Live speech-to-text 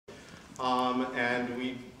and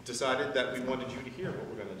we decided that we wanted you to hear what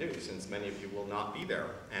we're going to do, since many of you will not be there,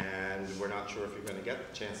 and we're not sure if you're going to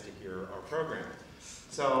get the chance to hear our program.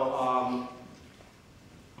 So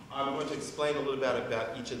I'm going to explain a little bit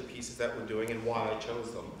about each of the pieces that we're doing and why I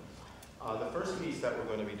chose them. The first piece that we're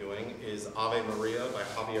going to be doing is Ave Maria by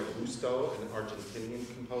Javier Busto, an Argentinian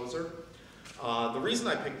composer. The reason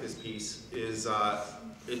I picked this piece is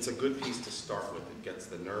it's a good piece to start with. It gets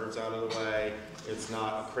the nerves out of the way. It's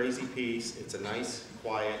not a crazy piece. It's a nice,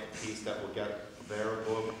 quiet piece that will get their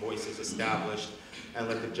voices established and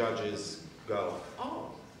let the judges go, oh.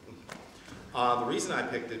 The reason I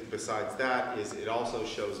picked it, besides that, is it also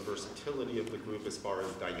shows versatility of the group as far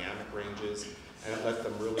as dynamic ranges, and it lets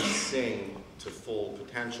them really sing to full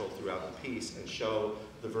potential throughout the piece and show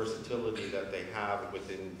the versatility that they have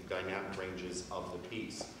within the dynamic ranges of the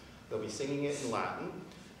piece. They'll be singing it in Latin,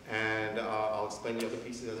 and I'll explain the other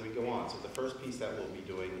pieces as we go on. So the first piece that we'll be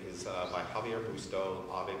doing is by Javier Busto,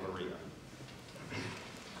 Ave Maria.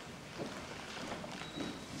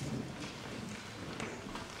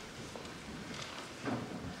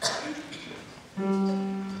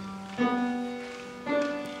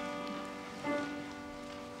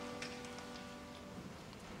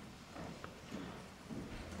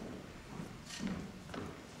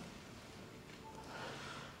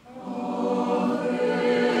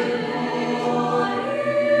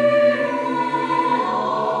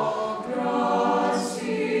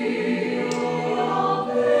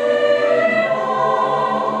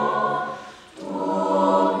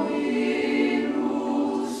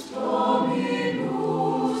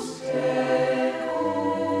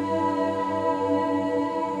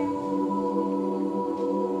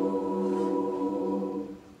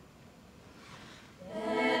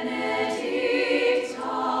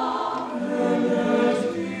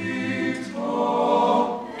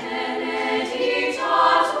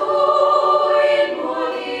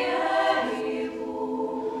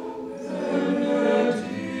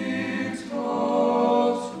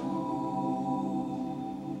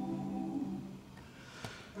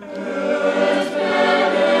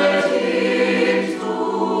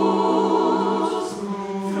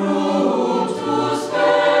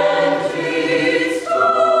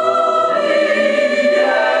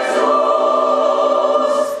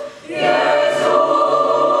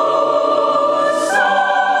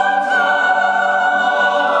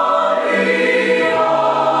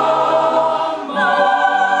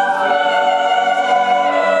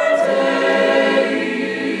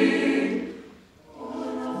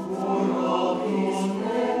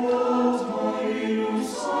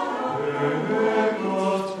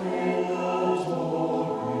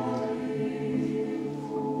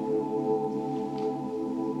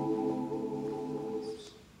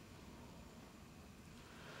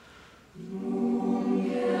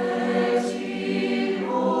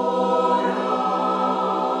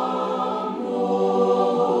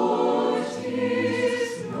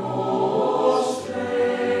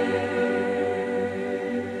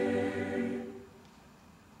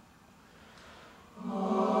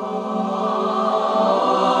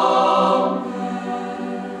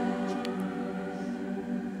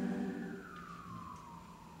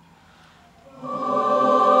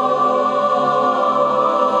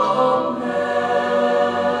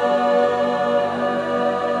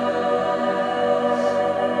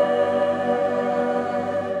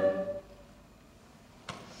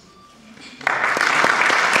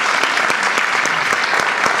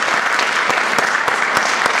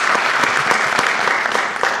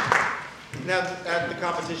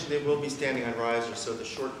 They will be standing on risers, so the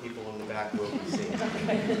short people in the back will be seen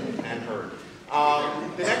and heard.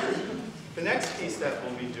 The next piece that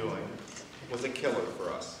we'll be doing was a killer for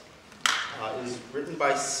us. It is written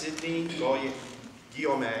by Sidney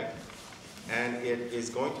Guillaume, and it is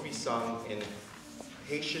going to be sung in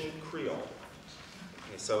Haitian Creole.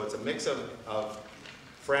 Okay, so it's a mix of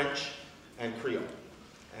French and Creole.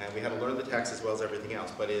 And we had to learn the text as well as everything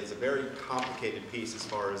else, but it is a very complicated piece as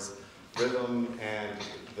far as rhythm and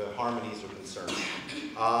the harmonies are concerned.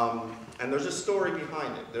 And there's a story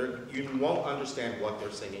behind it. You won't understand what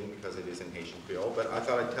they're singing because it is in Haitian Creole, but I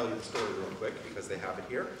thought I'd tell you the story real quick because they have it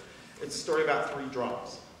here. It's a story about 3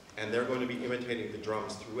 drums, and they're going to be imitating the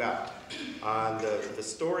drums throughout. The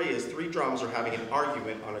story is 3 drums are having an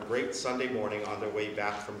argument on a great Sunday morning on their way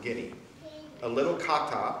back from Guinea. A little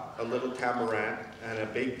kata, a little tambourin, and a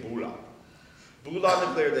big bula. Bula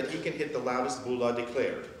declared that he can hit the loudest. Bula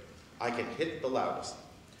declared, I can hit the loudest.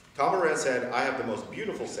 Tambourin said, I have the most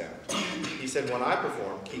beautiful sound. He said, when I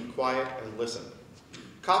perform, keep quiet and listen.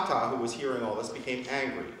 Kata, who was hearing all this, became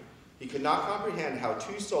angry. He could not comprehend how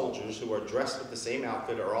two soldiers who are dressed with the same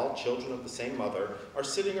outfit, are all children of the same mother, are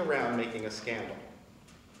sitting around making a scandal.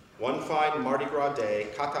 One fine Mardi Gras day,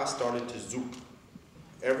 Kata started to zouk.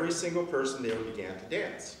 Every single person there began to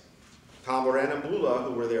dance. Tambourine and Bula,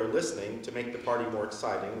 who were there listening to make the party more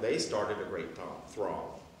exciting, they started a great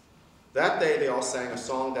throng. That day, they all sang a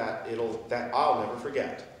song that I'll never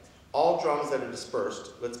forget. All drums that are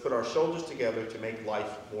dispersed, let's put our shoulders together to make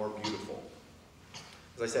life more beautiful.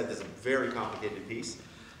 As I said, this is a very complicated piece.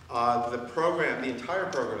 The entire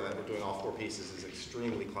program that we're doing, all 4 pieces, is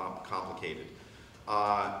extremely complicated.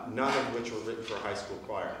 None of which were written for a high school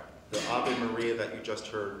choir. The Ave Maria that you just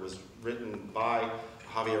heard was written by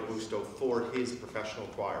Javier Busto for his professional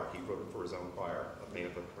choir. He wrote it for his own choir, made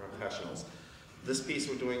up of professionals. This piece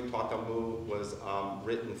we're doing, Tuatamu, was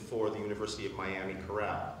written for the University of Miami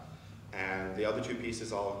Chorale. And the other 2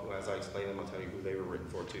 pieces, as I explain them, I'll tell you who they were written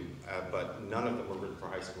for too. But none of them were written for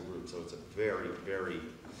high school groups, so it's a very, very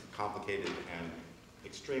complicated and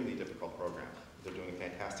extremely difficult program. They're doing a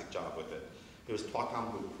fantastic job with it. It was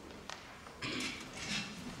Tuatamu.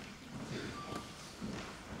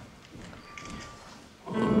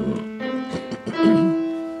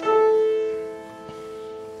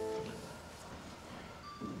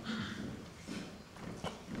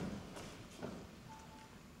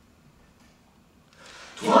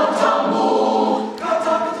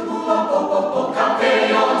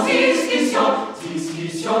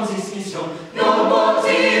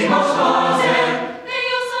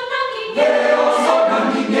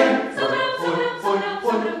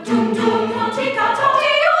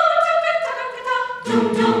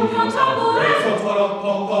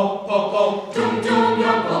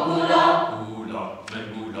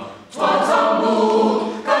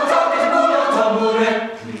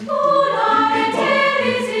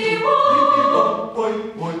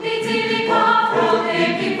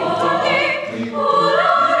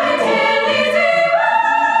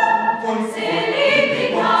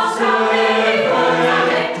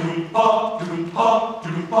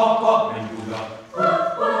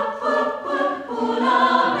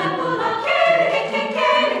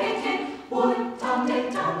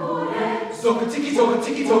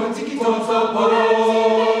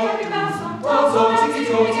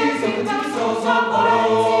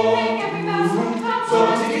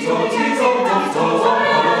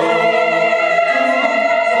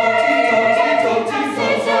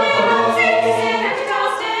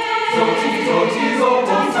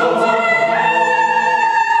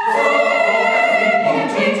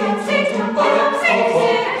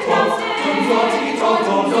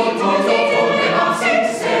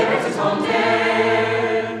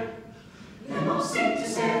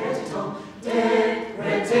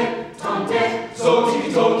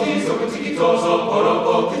 So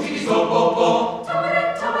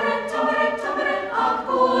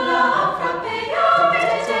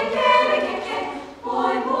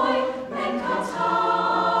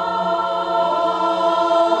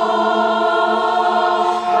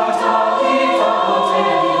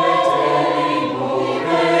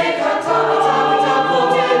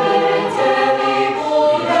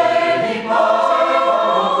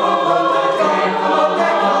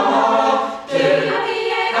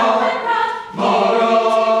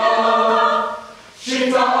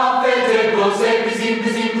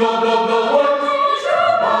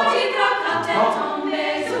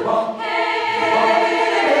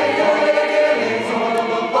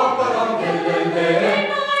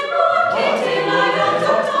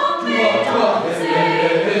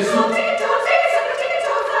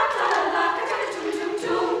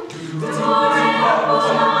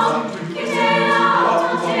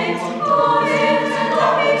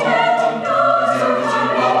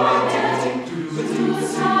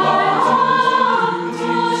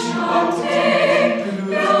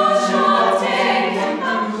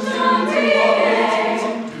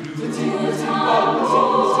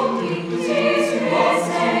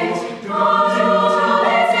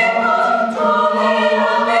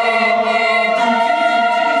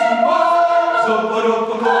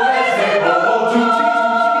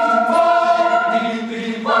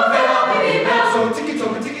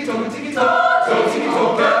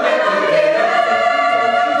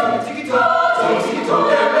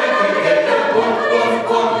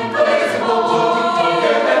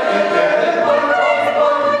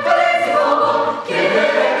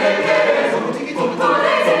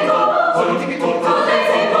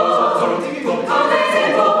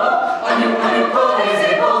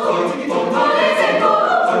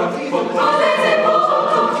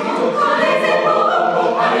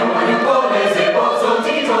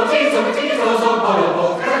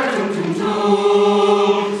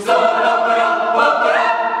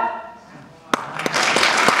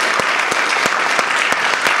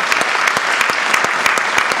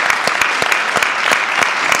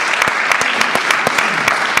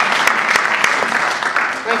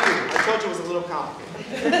little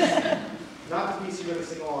complicated. Not the piece you're going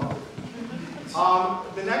to sing along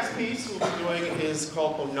with. The next piece we'll be doing is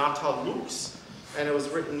called Onata Lux, and it was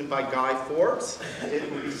written by Guy Forbes.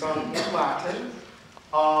 It will be sung in Latin.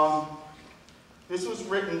 This was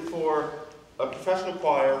written for a professional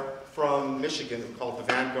choir from Michigan called the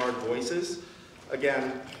Vanguard Voices.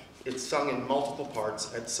 Again, it's sung in multiple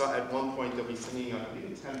parts. At one point, they'll be singing, I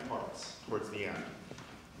believe, 10 parts towards the end.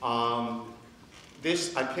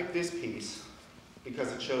 I picked this piece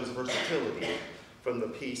because it shows versatility from the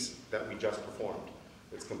piece that we just performed.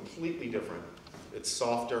 It's completely different. It's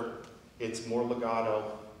softer, it's more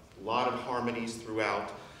legato, a lot of harmonies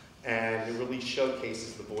throughout, and it really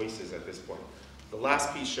showcases the voices at this point. The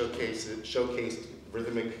last piece showcased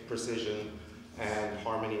rhythmic precision and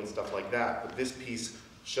harmony and stuff like that, but this piece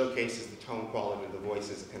showcases the tone quality of the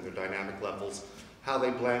voices and their dynamic levels, how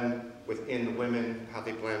they blend within the women, how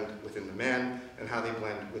they blend within the men, and how they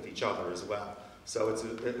blend with each other as well. So it's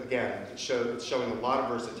showing a lot of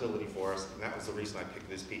versatility for us, and that was the reason I picked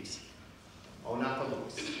this piece. Onata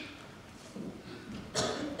Lux.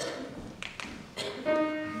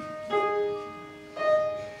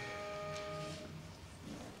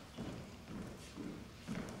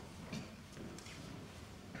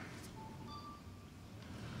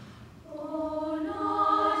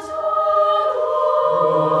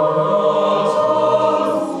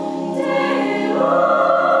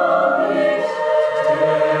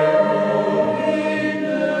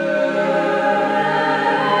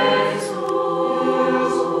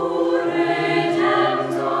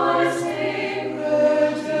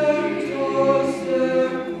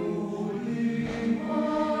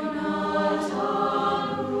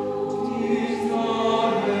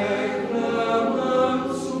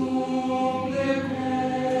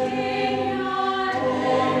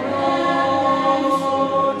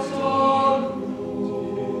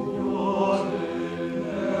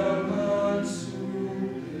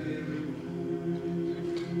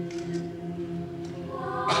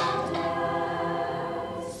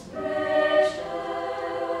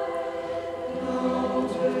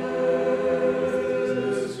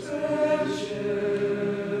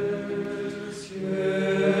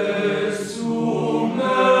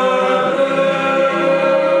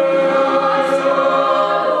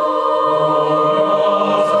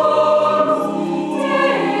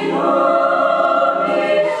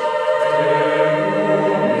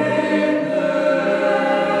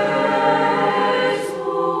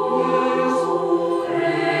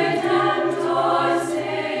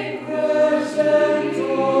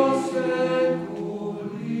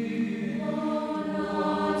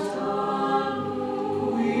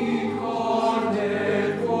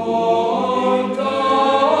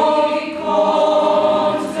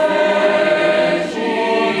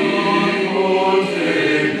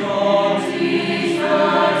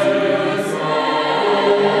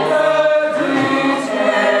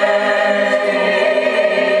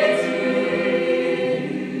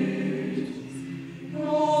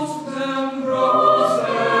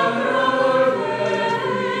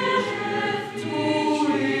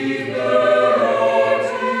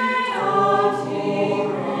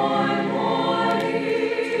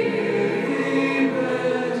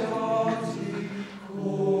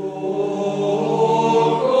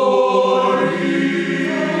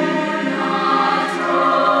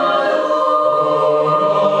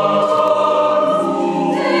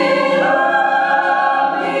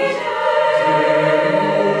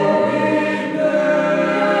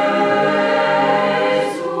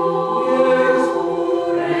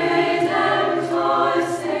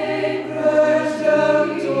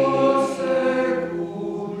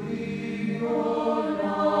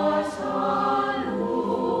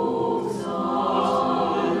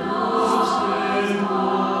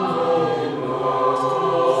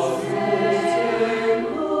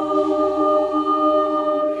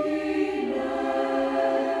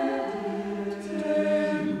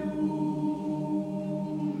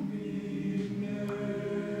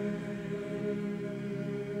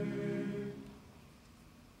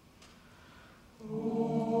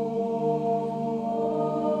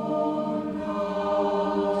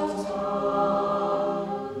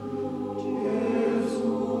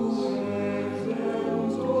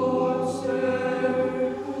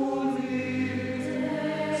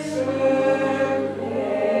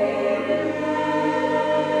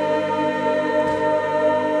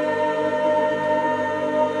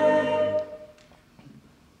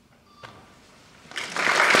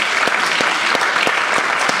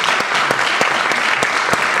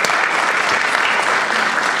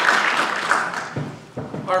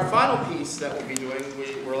 Our final piece that we'll be doing,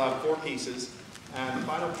 we're allowed 4 pieces. And the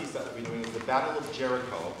final piece that we'll be doing is the Battle of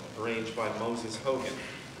Jericho, arranged by Moses Hogan.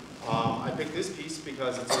 I picked this piece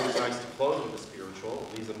because it's always nice to close with a spiritual.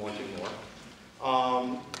 It leaves them wanting more.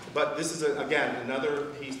 But this is, again, another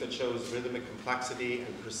piece that shows rhythmic complexity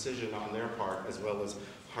and precision on their part, as well as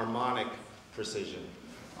harmonic precision.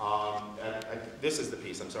 This is the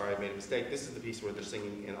piece, I'm sorry I made a mistake. This is the piece where they're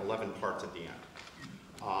singing in 11 parts at the end.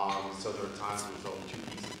 So there are times where there's only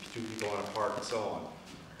two people on a part and so on.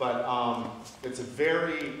 But it's a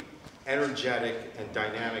very energetic and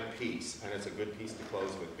dynamic piece, and it's a good piece to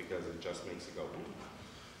close with because it just makes it go boom.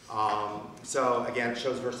 So again, it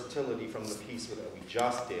shows versatility from the piece that we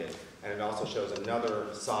just did, and it also shows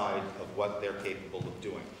another side of what they're capable of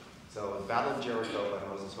doing. So the Battle of Jericho by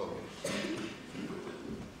Moses Hogan.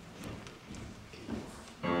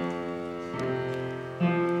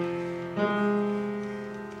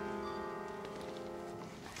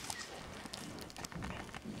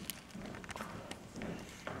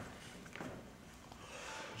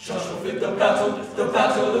 Joshua fit the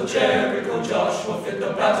battle of Jericho. Joshua fit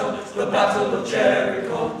the battle of Jericho. Joshua fit the battle of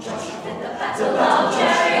Jericho. The battle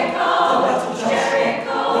Jericho. The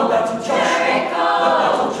battle Jericho. The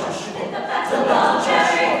battle Joshua. The battle of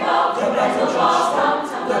Jericho. The battle Joshua.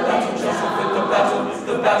 The battle Joshua fit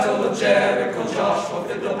the battle of Jericho. Joshua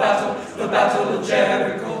fit the battle of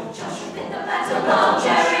Jericho. Joshua fit the battle of Jericho. The battle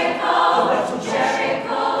Jericho.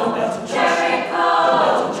 The battle Jericho. The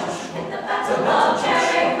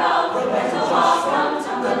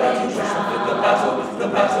battle Joshua fit the battle of Jericho. The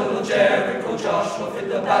battle of Jericho, Joshua fit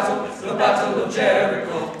the battle of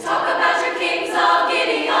Jericho. Talk about your kings of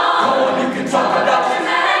Gideon. Go on, you can talk about your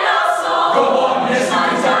men of Saul. Go on, yes, you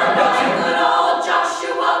can talk about your good old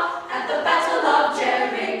Joshua at the battle of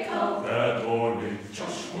Jericho. That morning,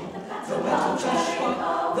 Joshua, the battle Joshua,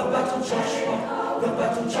 the battle Joshua, the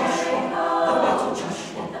battle Joshua, the battle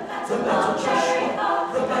Joshua, the battle Joshua,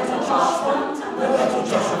 the battle Joshua. The battle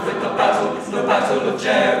Joshua fit the battle of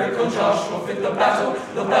Jericho. Joshua fit the battle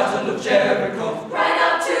of Jericho. Right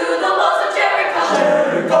up to the walls of Jericho.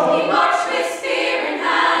 Jericho. He marched with spear in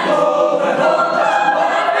hand. Oh, that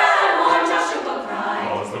horn Joshua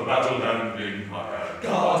cried. Was the battle landing high?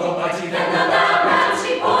 God Almighty, and the loud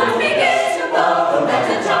ramsey horns begin to blow. Let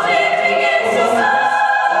the trumpet begin to sound.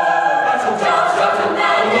 Joshua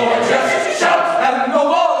commanded the churches to shout, and the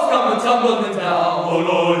walls come tumbling down. Oh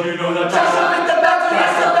Lord, you know that Joshua fit the battle,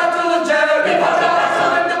 yes, the battle of Jericho. Joshua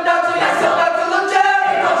fit the battle, yes, the battle of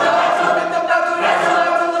Jericho. Joshua fit the battle, yes, the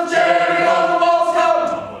battle of Jericho. The walls come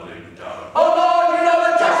tumbling down. Oh Lord, you know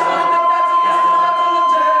that Joshua fit the battle, yes, the battle of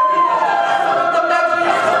Jericho. Joshua fit the battle,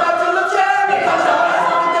 yes, the battle of Jericho. Joshua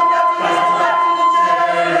fit the battle, yes, the battle of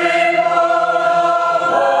Jericho.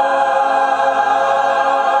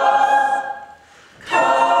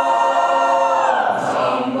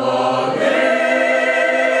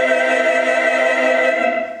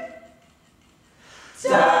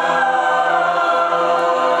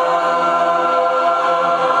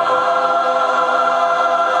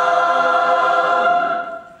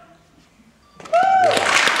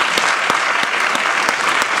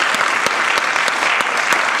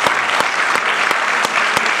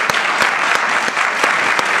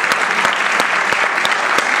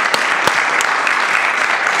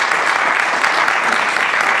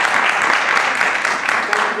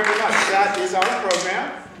 That is our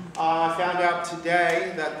program. I found out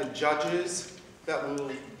today that the judges that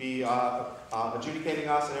will be adjudicating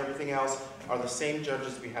us and everything else are the same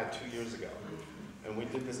judges we had 2 years ago. And we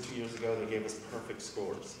did this 2 years ago, they gave us perfect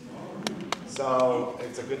scores. So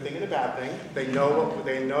it's a good thing and a bad thing. They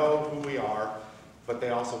know who we are, but they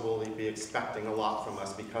also will be expecting a lot from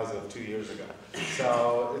us because of 2 years ago.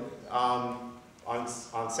 So on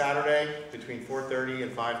Saturday, between 4:30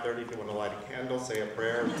 and 5:30, if you want to light a candle, say a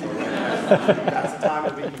prayer, that's the time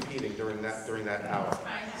to be competing during that hour.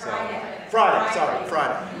 Friday.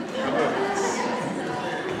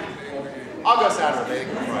 I'll go Saturday,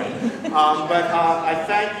 go Friday. But I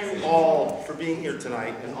thank you all for being here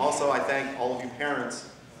tonight, and also I thank all of you parents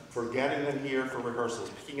for getting them here for rehearsals,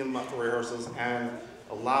 picking them up for rehearsals, and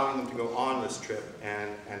allowing them to go on this trip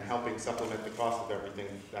and helping supplement the cost of everything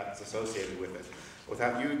that's associated with it.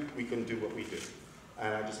 Without you, we couldn't do what we do.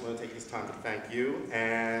 And I just want to take this time to thank you,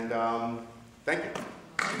 and thank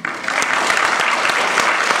you.